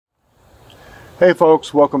Hey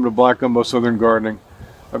folks, welcome to Black Gumbo Southern Gardening.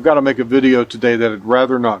 I've got to make a video today that I'd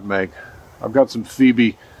rather not make. I've got some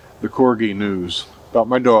Phoebe the Corgi news about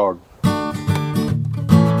my dog.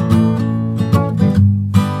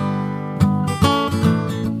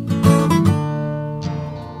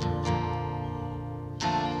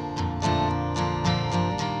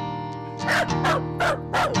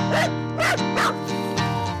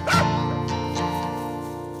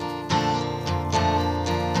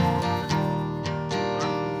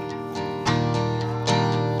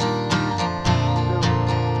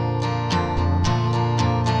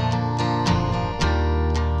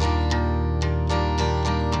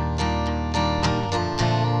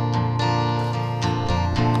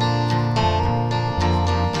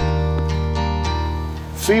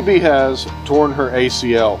 Phoebe has torn her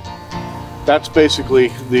ACL. That's basically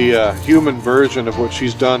the human version of what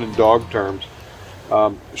she's done in dog terms.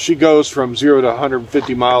 She goes from 0 to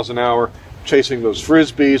 150 miles an hour chasing those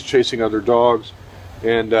frisbees, chasing other dogs,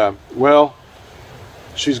 and well,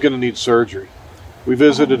 she's going to need surgery. We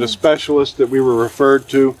visited a specialist that we were referred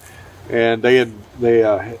to, and they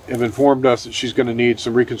have informed us that she's going to need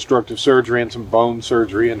some reconstructive surgery and some bone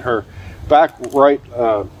surgery in her back right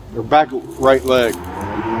leg.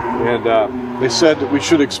 And they said that we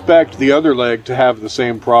should expect the other leg to have the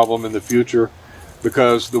same problem in the future,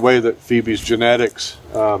 because the way that Phoebe's genetics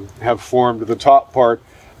have formed the top part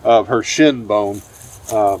of her shin bone,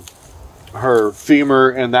 her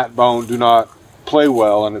femur and that bone do not play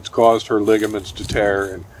well, and it's caused her ligaments to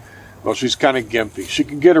tear. And well, she's kind of gimpy. She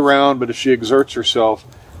can get around, but if she exerts herself,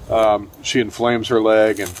 she inflames her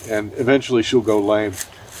leg, and eventually she'll go lame.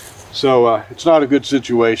 So it's not a good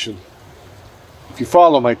situation. If you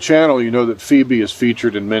follow my channel, you know that Phoebe is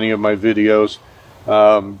featured in many of my videos.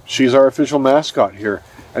 She's our official mascot here.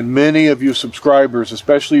 And many of you subscribers,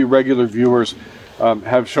 especially you regular viewers,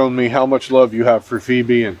 have shown me how much love you have for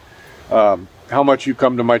Phoebe, and how much you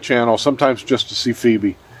come to my channel, sometimes just to see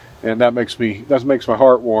Phoebe. And that makes my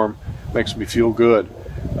heart warm, makes me feel good.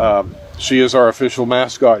 She is our official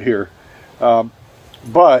mascot here.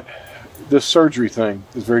 But this surgery thing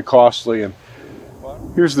is very costly, and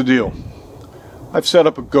here's the deal. I've set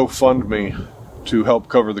up a GoFundMe to help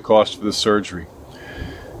cover the cost of this surgery.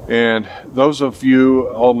 And those of you,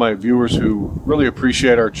 all my viewers who really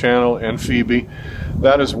appreciate our channel and Phoebe,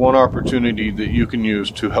 that is one opportunity that you can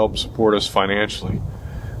use to help support us financially.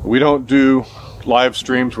 We don't do live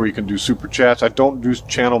streams where you can do super chats. I don't do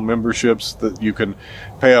channel memberships that you can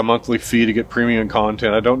pay a monthly fee to get premium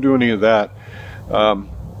content. I don't do any of that.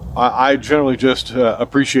 I generally just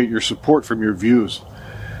appreciate your support from your views.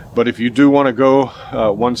 But if you do want to go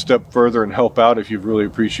one step further and help out, if you've really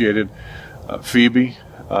appreciated Phoebe,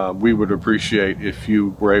 we would appreciate if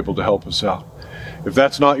you were able to help us out. If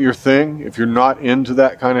that's not your thing, if you're not into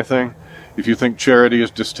that kind of thing, if you think charity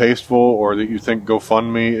is distasteful, or that you think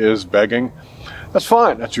GoFundMe is begging, that's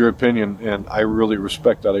fine. That's your opinion, and I really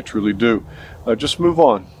respect that. I truly do. Just move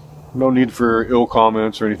on. No need for ill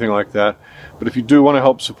comments or anything like that. But if you do want to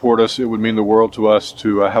help support us, it would mean the world to us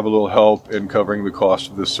to have a little help in covering the cost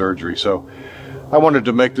of this surgery. So I wanted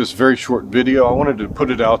to make this very short video. I wanted to put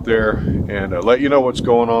it out there and let you know what's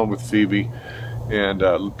going on with Phoebe, and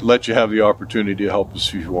let you have the opportunity to help us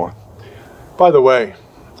if you want. By the way,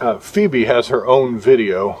 Phoebe has her own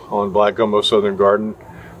video on Black Gumbo Southern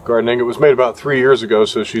Gardening. It was made about 3 years ago,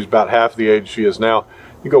 so she's about half the age she is now.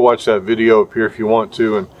 You can go watch that video up here if you want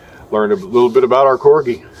to, and learn a little bit about our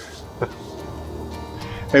Corgi.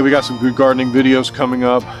 Hey, we got some good gardening videos coming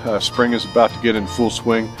up. Spring is about to get in full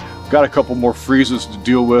swing. Got a couple more freezes to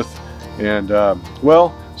deal with, and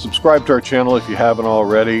well, subscribe to our channel if you haven't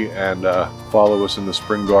already, and follow us in the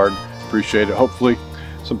spring garden. Appreciate it. Hopefully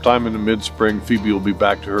sometime in the mid-spring, Phoebe will be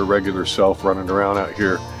back to her regular self, running around out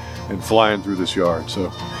here and flying through this yard. So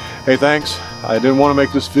hey, thanks. I didn't want to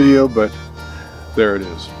make this video, but there it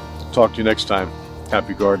is. Talk to you next time.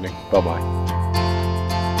 Happy gardening. Bye-bye.